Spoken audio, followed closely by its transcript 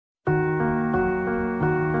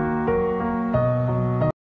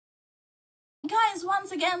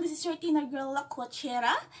once again, this is your Tina girl, La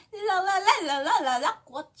Quachera. La la la la la la la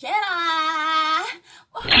Quachera.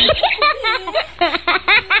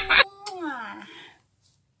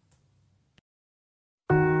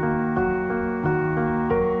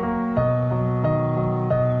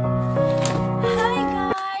 Hi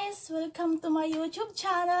guys, welcome to my YouTube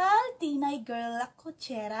channel, Tina girl, La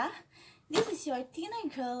Quachera. This is your Tina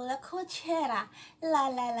girl, La Quachera. La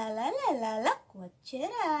la la la la la la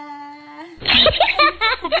Quachera.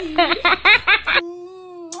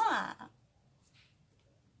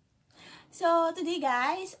 So today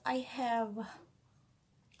guys, I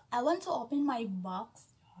want to open my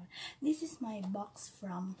box. This is my box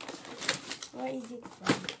from, where is it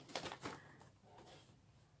from?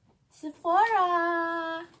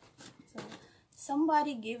 SEPHORA. So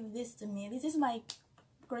somebody gave this to me. This is my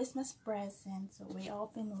Christmas present. So we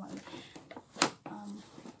open one.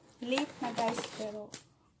 Late na guys, pero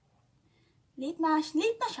late na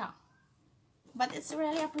siya. But it's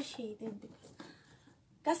really appreciated.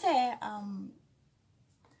 Kasi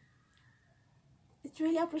it's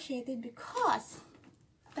really appreciated because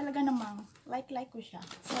talaga namang like ko siya.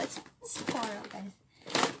 So it's SEPHORA guys.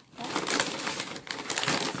 Okay?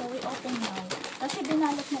 So we open now. Kasi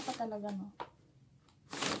binalot na pa talaga, no.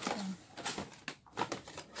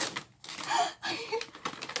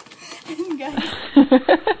 Ayan guys.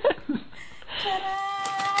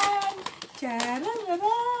 Charan! Charan! Charan!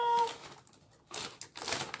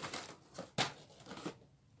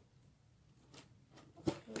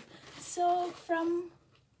 So from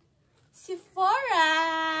SEPHORA.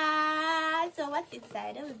 So what's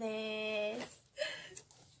inside of this?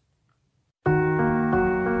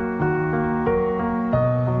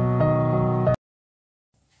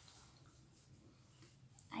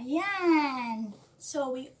 Ayan.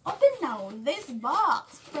 So we open now this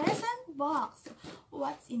box, present box.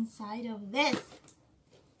 What's inside of this?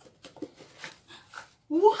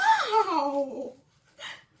 Wow!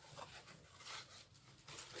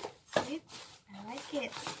 Sweet. I like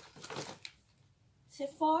it.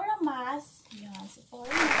 SEPHORA mask. Yeah,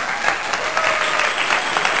 SEPHORA mask.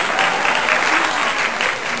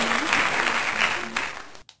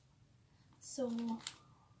 So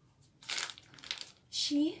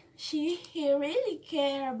he really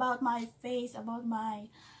care about my face, about my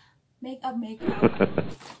makeup. Yan.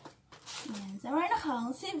 So meron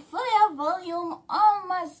akong SEPHORA Volume On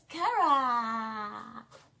Mascara.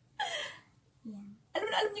 Yan.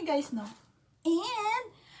 Alam niyo guys, no? And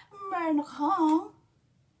meron akong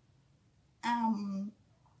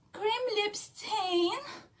cream lip stain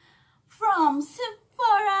from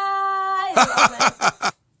SEPHORA. I love it.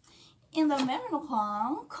 And then meron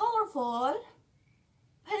akong colorful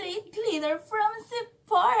palette glitter from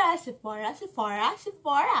SEPHORA. SEPHORA.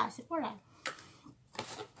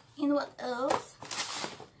 And what else?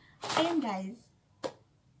 Ayan guys.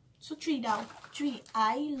 So 3 daw. 3.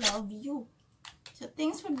 I love you. So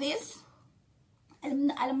thanks for this.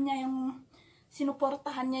 Alam niya yung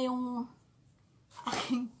sinuportahan niya yung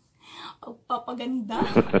aking pagpapaganda.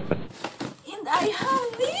 And I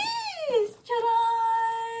have this.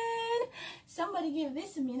 Charan! Somebody gave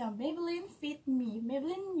this to me now. Maybelline Fit Me.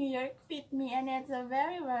 Maybelline New York Fit Me. And it's a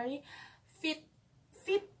very, very fit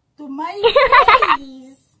to my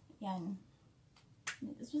face. Yan.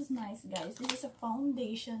 This was nice, guys. This is a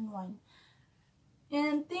foundation one.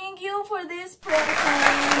 And thank you for this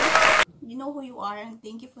present. You know who you are. And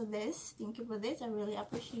thank you for this. Thank you for this. I really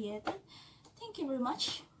appreciate it. Thank you very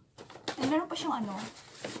much. And meron pa siyang ano.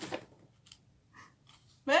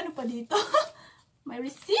 Meron pa dito. May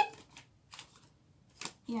receipt.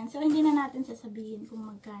 Yan. So, hindi na natin sasabihin kung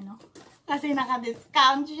magkano. Kasi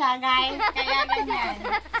naka-discount siya, guys. Kaya ganyan.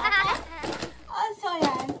 Okay? So,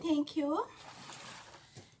 yan. Thank you.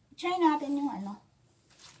 Try natin yung ano.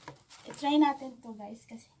 Try natin to guys.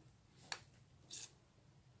 Kasi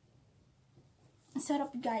ang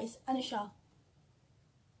sarap, guys. Ano siya?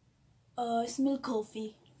 Smell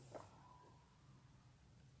coffee.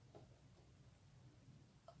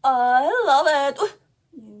 I love it.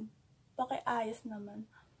 Pakiayos naman.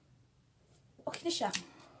 Okay na siya.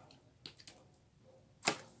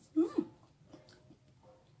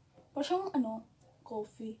 Parang siyang ano,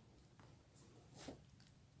 coffee.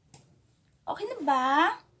 Okay na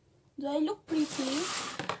ba? Do I look pretty?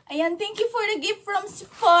 Ayan, thank you for the gift from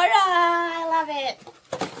SEPHORA. I love it.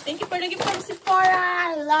 Thank you for the gift from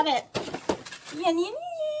SEPHORA. I love it. Yan.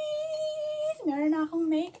 Meron na akong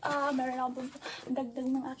makeup. Meron na akong dagdag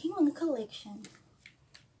ng aking mga collection.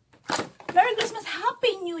 Merry Christmas!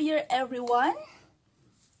 Happy New Year, everyone!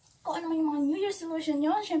 Kung ano yung mga New Year resolution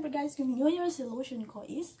nyo, syempre guys, yung New Year resolution ko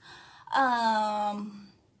is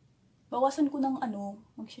bawasan ko ng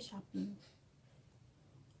magsha-shopping.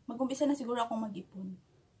 Mag-umpisa na siguro akong mag-ipon.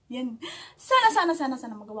 Yan. Sana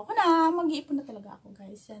magawa ko na. Mag-iipon na talaga ako,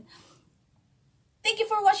 guys. And thank you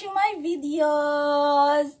for watching my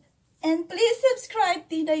videos. And please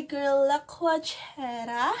subscribe, Tinay Girl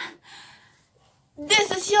Lakwachera.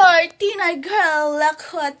 This is your Tinay Girl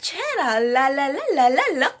Lakwachera. La la la la la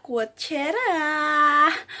Lakwachera.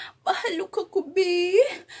 Mahalo ka, kubi.